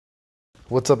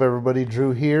What's up, everybody?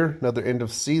 Drew here. Another end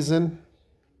of season.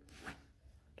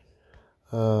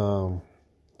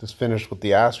 Just finished with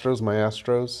the Astros, my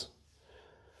Astros.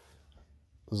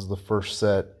 This is the first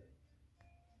set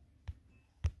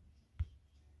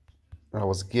I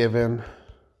was given.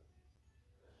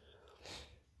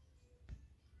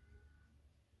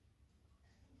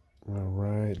 All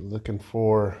right, looking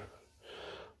for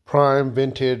prime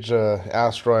vintage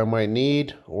Astro I might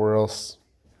need, or else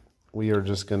we are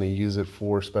just going to use it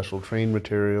for special train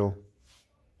material.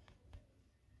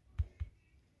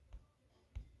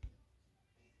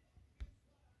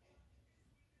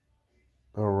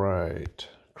 All right,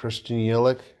 Christian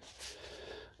Yelich,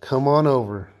 come on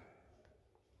over.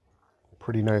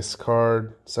 Pretty nice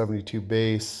card, 72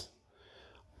 base.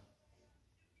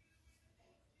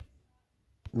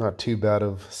 Not too bad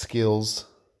of skills.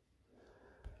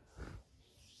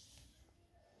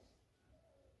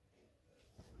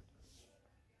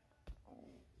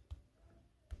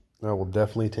 I will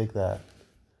definitely take that.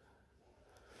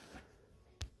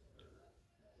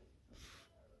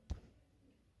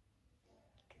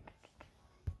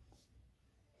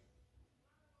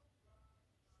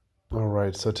 All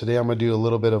right, so today I'm going to do a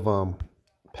little bit of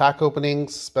pack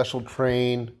openings, special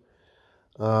train.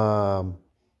 Got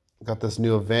this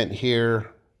new event here.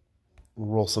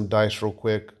 Roll some dice real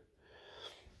quick.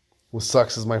 What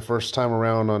sucks is my first time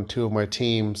around on two of my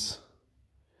teams.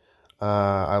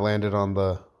 I landed on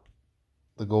the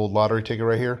gold lottery ticket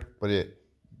right here, but it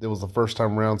was the first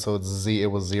time around, so it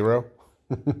was 0.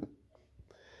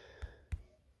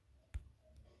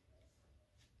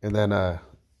 And then at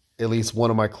least one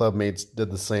of my club mates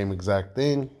did the same exact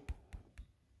thing.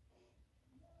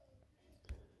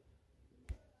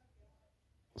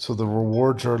 So the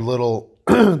rewards are a little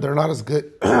they're not as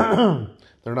good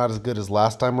they're not as good as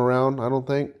last time around, I don't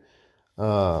think.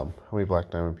 How many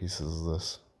black diamond pieces is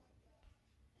this?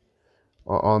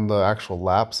 On the actual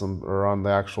laps or on the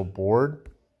actual board.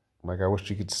 Like, I wish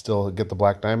you could still get the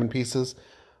black diamond pieces,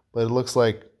 but it looks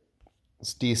like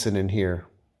it's decent in here.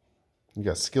 You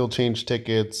got skill change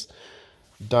tickets,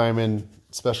 diamond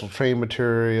special train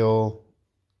material,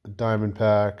 a diamond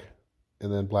pack,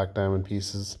 and then black diamond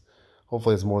pieces.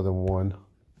 Hopefully it's more than one.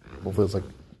 Hopefully it's like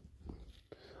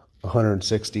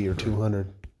 160 or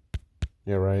 200.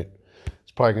 Yeah, right.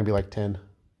 It's probably going to be like 10.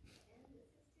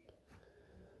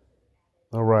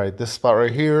 All right, this spot right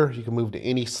here, you can move to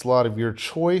any slot of your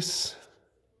choice.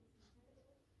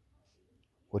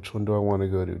 Which one do I want to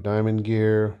go to? Diamond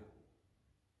gear.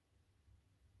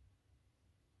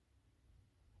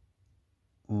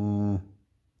 What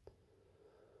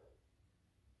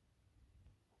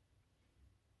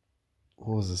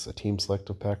was this? A team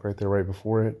selective pack right there, right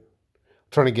before it.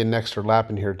 I'm trying to get an extra lap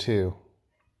in here too.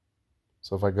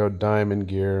 So if I go diamond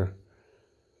gear,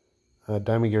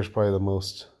 diamond gear is probably the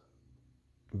most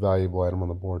valuable item on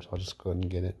the board, so I'll just go ahead and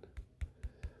get it.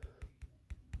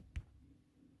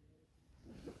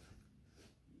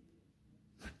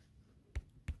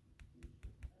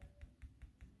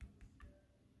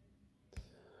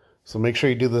 So make sure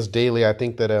you do this daily. I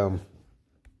think that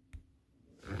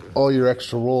all your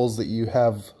extra rolls that you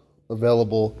have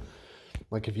available,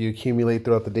 like if you accumulate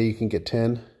throughout the day, you can get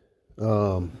 10.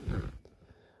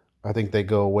 I think they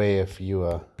go away if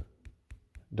you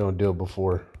don't do it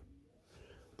before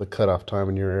the cutoff time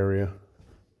in your area.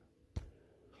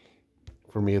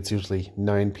 For me, it's usually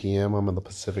 9 p.m. I'm in the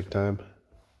Pacific time.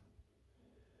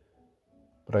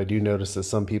 But I do notice that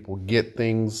some people get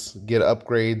things, get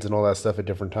upgrades and all that stuff at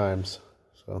different times.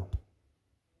 So,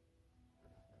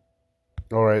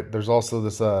 all right, there's also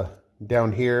this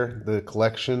down here, the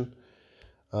collection.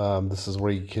 This is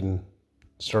where you can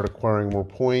start acquiring more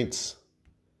points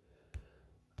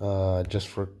just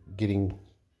for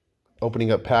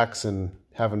opening up packs and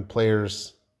having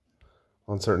players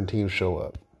on certain teams show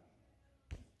up.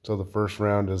 So the first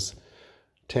round is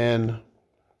 10,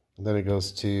 then it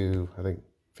goes to, I think,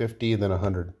 50, and then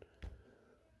 100.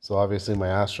 So obviously my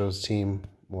Astros team,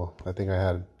 well, I think I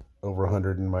had over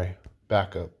 100 in my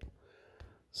backup.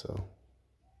 So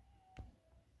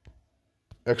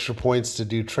extra points to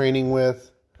do training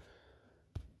with.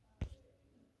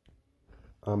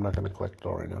 I'm not going to collect it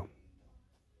all right now.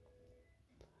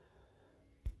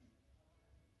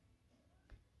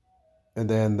 And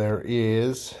then there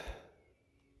is,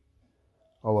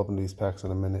 I'll open these packs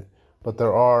in a minute, but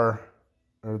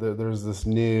there's this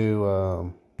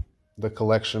new, the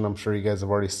collection I'm sure you guys have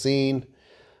already seen,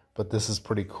 but this is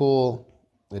pretty cool.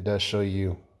 It does show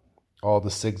you all the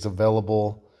sigs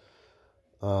available,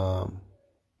 all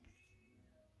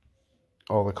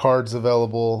the cards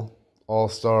available,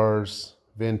 all-stars,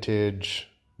 vintage,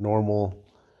 normal.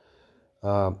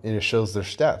 And it shows their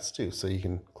stats too. So you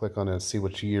can click on it and see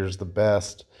which year is the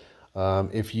best.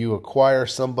 If you acquire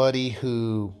somebody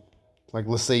who, like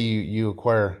let's say you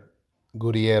acquire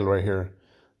Guriel right here,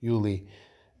 Yuli,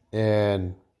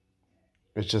 and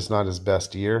it's just not his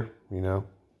best year, you know.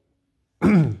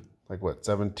 Like what,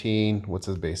 17, what's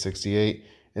his base, 68?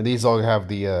 And these all have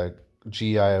the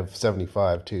GI of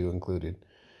 75 too included.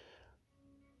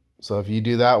 So if you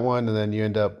do that one and then you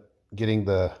end up getting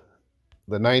the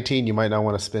 19, you might not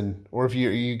want to spend, or if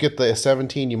you get the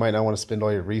 17, you might not want to spend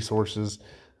all your resources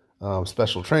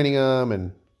special training them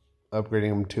and upgrading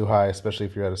them too high, especially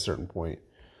if you're at a certain point.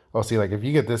 Oh, see, like if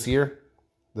you get this year,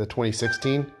 the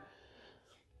 2016,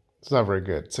 it's not very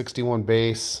good. 61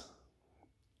 base,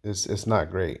 it's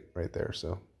not great right there.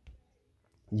 So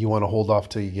you want to hold off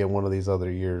till you get one of these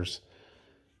other years.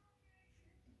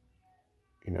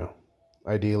 You know,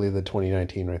 ideally the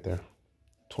 2019 right there.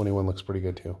 21 looks pretty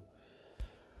good too.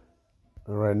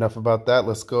 All right, enough about that.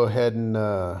 Let's go ahead and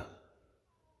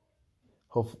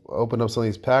open up some of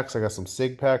these packs. I got some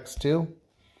SIG packs too.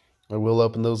 I will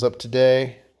open those up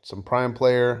today. Some Prime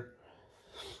Player.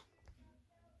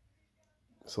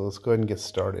 So let's go ahead and get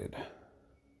started.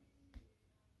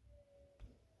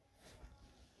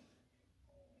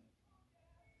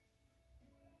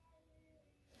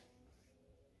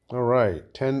 All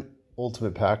right, 10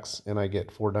 ultimate packs, and I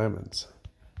get 4 diamonds.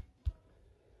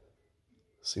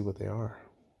 Let's see what they are.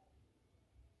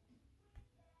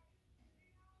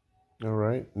 All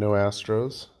right, no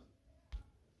Astros.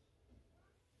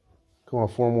 Come on,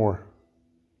 4 more.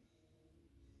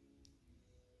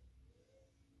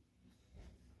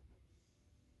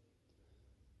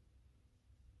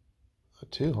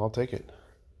 2, I'll take it.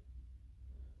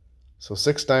 So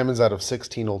 6 diamonds out of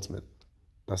 16 ultimate.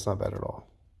 That's not bad at all.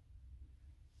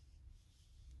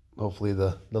 Hopefully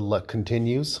the luck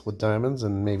continues with diamonds,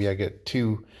 and maybe I get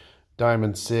 2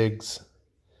 diamond SIGs.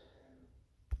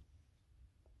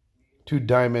 2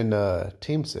 diamond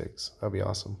team SIGs. That'd be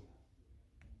awesome.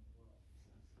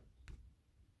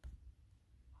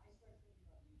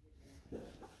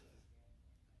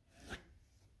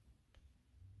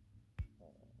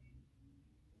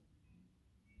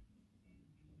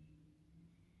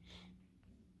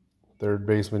 Third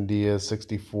baseman Diaz,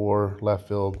 64, left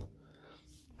field.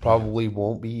 Probably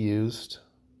won't be used.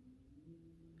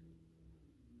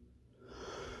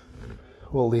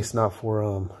 Well, at least not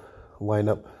for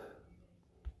lineup.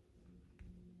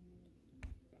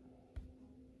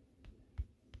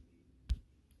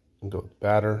 And go with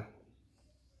batter.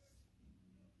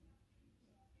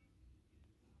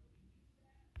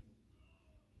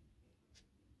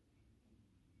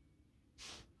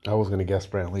 I was going to guess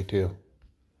Brantley too.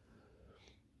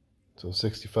 So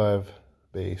 65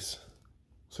 base,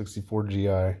 64 GI.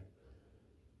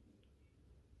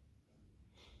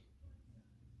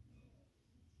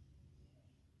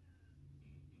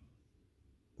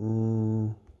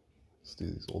 Let's do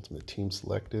these ultimate team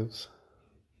selectives.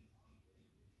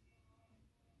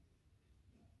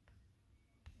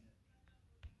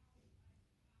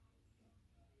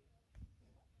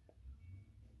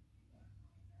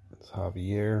 It's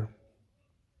Javier.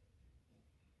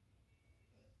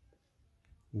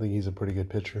 I think he's a pretty good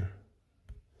pitcher.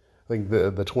 I think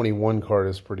the 21 card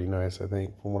is pretty nice, I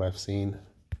think, from what I've seen.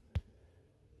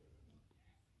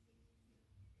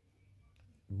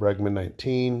 Bregman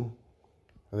 19.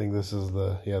 I think this is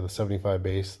the 75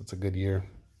 base. That's a good year.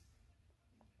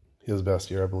 His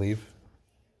best year, I believe.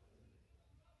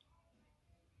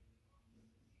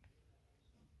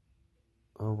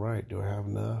 All right, do I have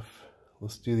enough?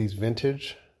 Let's do these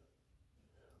vintage.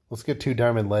 Let's get 2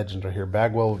 diamond legends right here.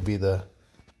 Bagwell would be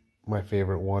my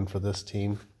favorite one for this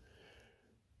team.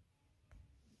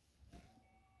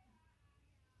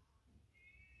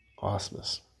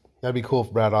 Osmus. That'd be cool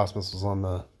if Brad Osmus was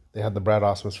on they had the Brad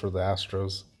Osmus for the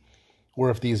Astros. Or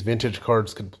if these vintage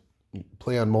cards could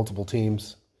play on multiple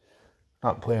teams.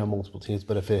 Not play on multiple teams,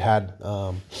 but if it had,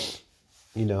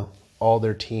 you know, all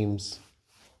their teams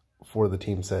for the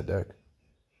team set deck.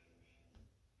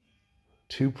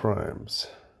 2 primes.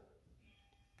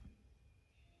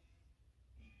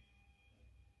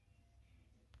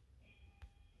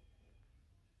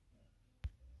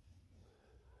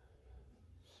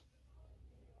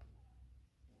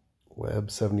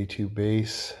 Webb 72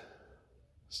 base,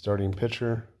 starting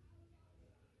pitcher.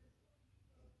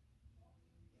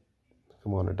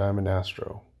 Come on, a diamond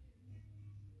Astro.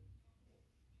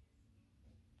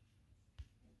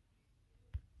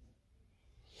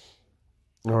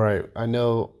 All right, I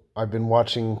know I've been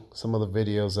watching some of the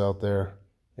videos out there,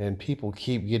 and people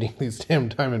keep getting these damn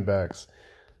Diamondbacks.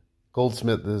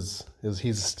 Goldsmith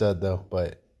he's a stud though,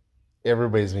 but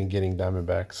Everybody's been getting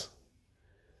Diamondbacks.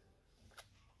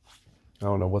 I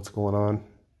don't know what's going on.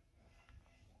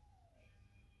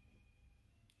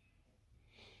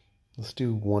 Let's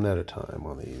do one at a time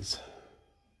on these.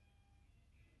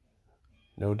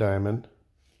 No diamond.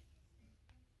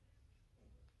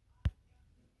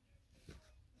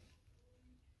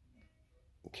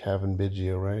 Kevin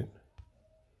Biggio, right?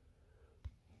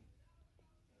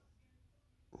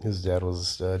 His dad was a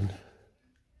stud.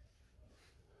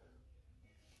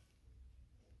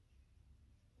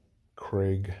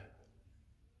 Craig.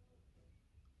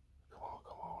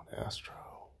 Come on,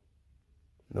 Astro.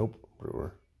 Nope,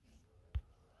 Brewer.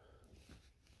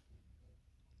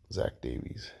 Zach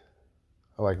Davies.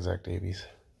 I like Zach Davies.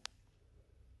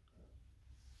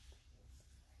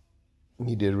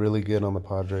 He did really good on the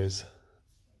Padres.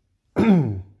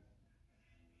 All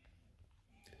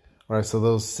right, so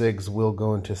those SIGs will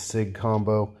go into SIG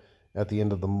combo at the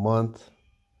end of the month.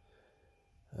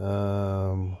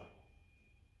 Let's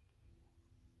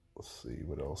see,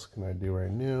 what else can I do right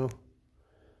now?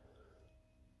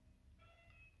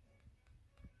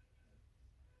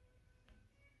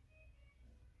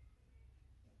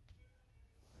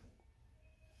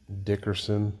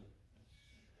 Dickerson.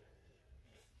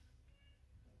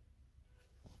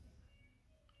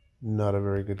 Not a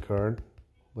very good card,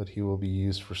 but he will be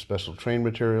used for special train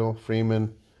material.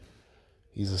 Freeman,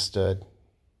 he's a stud.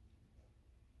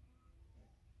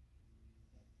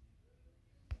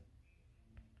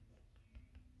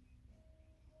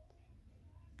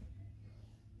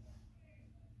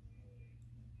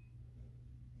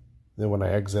 Then when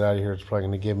I exit out of here, it's probably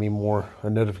going to give me a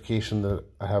notification that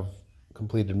I have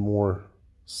completed more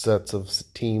sets of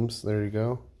teams. There you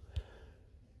go.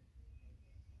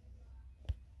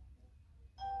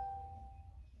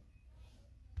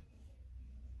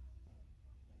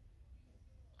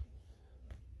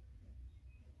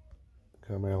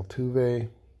 Got my Altuve.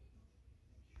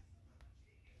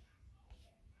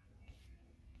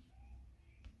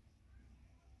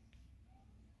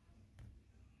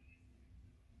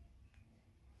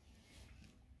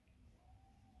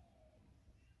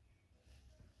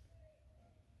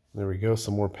 There we go,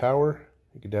 some more power.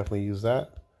 You could definitely use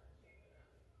that.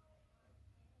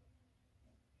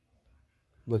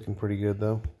 Looking pretty good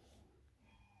though.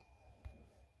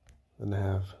 And I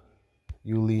have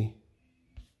Yuli.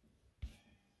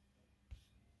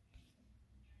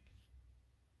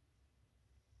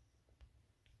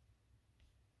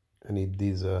 I need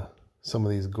these some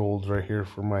of these golds right here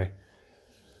for my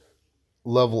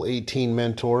level 18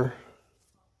 mentor.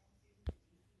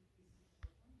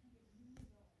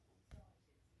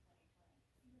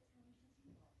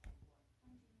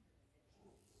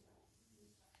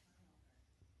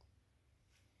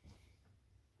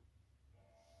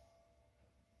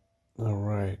 All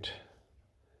right.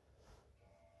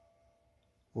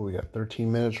 Well, we got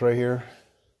 13 minutes right here.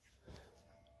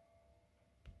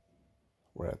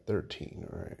 We're at 13,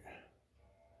 all right.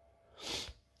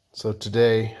 So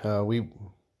today, we've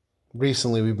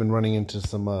been running into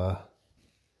some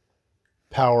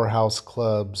powerhouse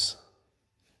clubs,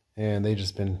 and they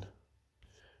just been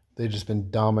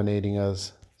dominating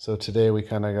us. So today we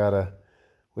kind of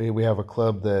we have a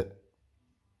club that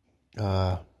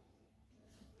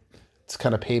it's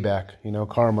kind of payback, you know,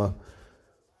 karma.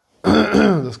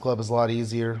 This club is a lot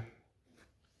easier.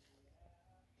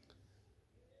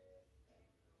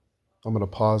 I'm going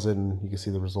to pause it and you can see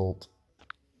the result.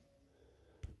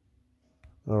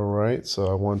 All right, so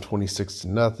I won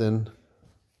 26-0.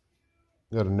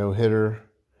 Got a no-hitter.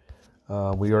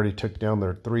 We already took down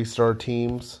their 3-star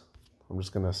teams. I'm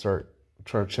just going to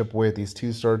try to chip away at these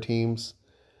 2-star teams.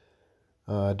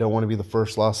 I don't want to be the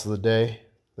first loss of the day.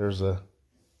 There's a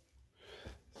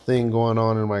thing going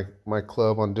on in my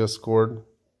club on Discord.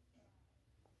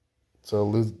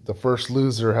 So the first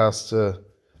loser has to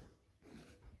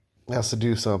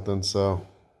do something, so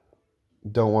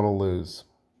don't want to lose.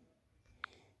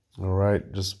 All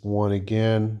right, just won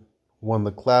again. Won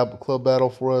the club battle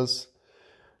for us.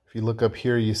 If you look up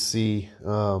here, you see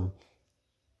the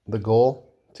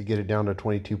goal to get it down to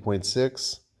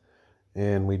 22.6,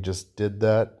 and we just did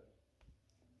that.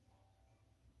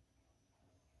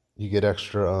 You get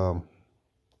extra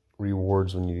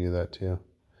rewards when you do that too.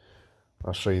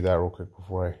 I'll show you that real quick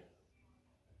before I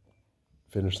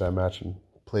finish that match and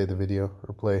play the video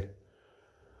or play.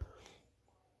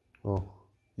 Well,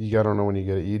 I don't know when you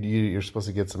get it. You're supposed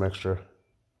to get some extra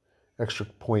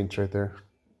points right there.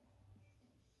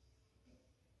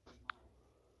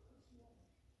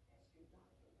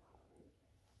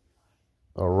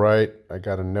 All right, I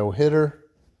got a no-hitter.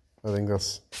 I think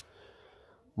that's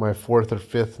my 4th or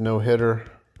 5th no-hitter.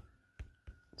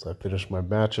 So I finish my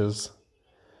matches,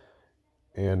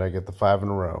 and I get the 5 in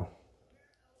a row.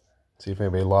 See if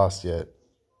anybody lost yet.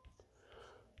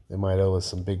 They might owe us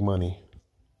some big money.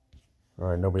 All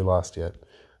right, nobody lost yet.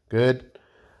 Good.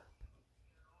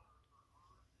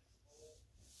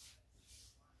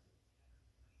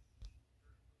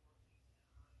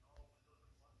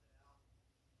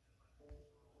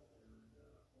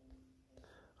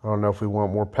 I don't know if we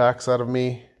want more packs out of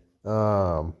me.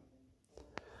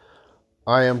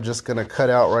 I am just going to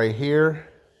cut out right here,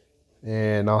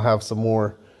 and I'll have some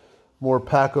more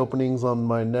pack openings on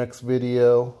my next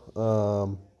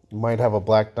video. Might have a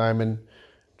black diamond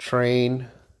train.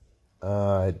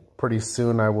 Pretty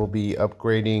soon I will be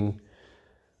upgrading,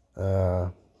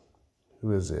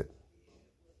 who is it?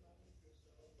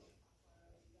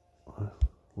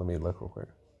 Let me look real quick.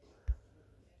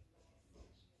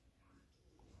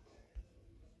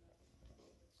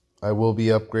 I will be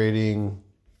upgrading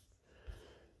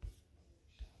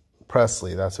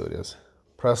Presley, that's who it is.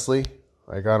 Presley,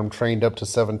 I got him trained up to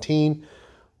 17.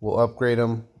 We'll upgrade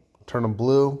him, turn him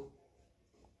blue,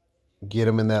 get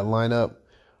him in that lineup.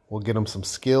 We'll get him some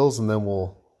skills, and then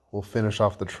we'll finish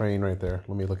off the train right there.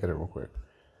 Let me look at it real quick.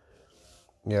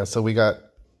 Yeah, so we got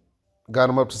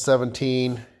him up to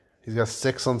 17. He's got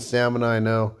 6 on stamina. I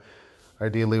know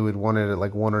ideally we'd want it at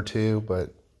like 1 or 2,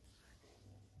 but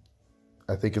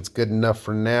I think it's good enough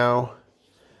for now.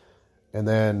 And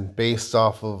then based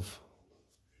off of,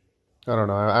 I don't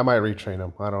know, I might retrain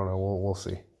him. I don't know. We'll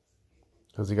see.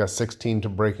 Because he got 16 to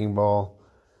breaking ball,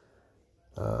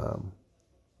 10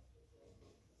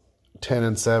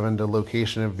 and 7 to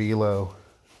location and velo.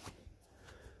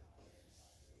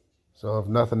 So if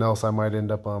nothing else, I might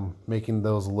end up making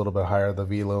those a little bit higher, the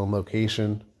velo and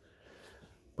location.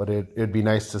 But it'd be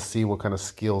nice to see what kind of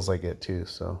skills I get too.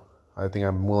 So I think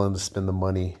I'm willing to spend the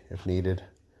money if needed.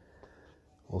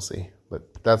 We'll see.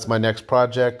 But that's my next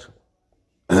project.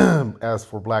 As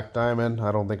for Black Diamond,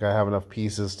 I don't think I have enough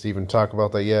pieces to even talk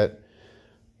about that yet.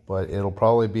 But it'll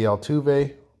probably be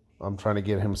Altuve. I'm trying to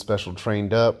get him special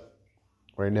trained up.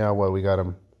 Right now, we got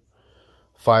him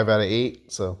 5 out of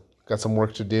 8. So got some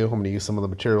work to do. I'm going to use some of the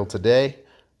material today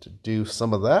to do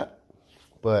some of that.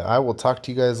 But I will talk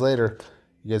to you guys later.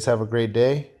 You guys have a great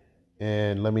day.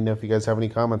 And let me know if you guys have any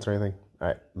comments or anything. All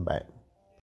right, bye.